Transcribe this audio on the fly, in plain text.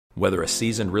Whether a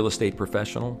seasoned real estate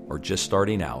professional or just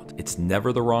starting out, it's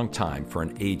never the wrong time for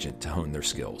an agent to hone their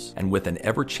skills. And with an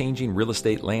ever-changing real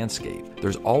estate landscape,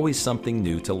 there's always something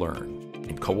new to learn,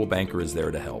 and Coldwell Banker is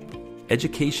there to help.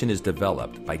 Education is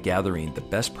developed by gathering the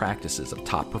best practices of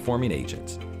top-performing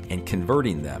agents and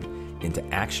converting them into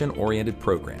action-oriented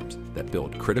programs that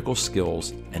build critical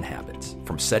skills and habits.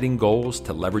 From setting goals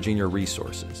to leveraging your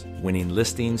resources, winning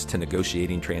listings to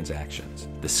negotiating transactions,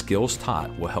 the skills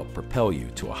taught will help propel you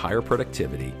to a higher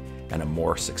productivity and a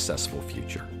more successful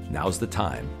future. Now's the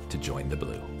time to join the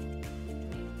Blue.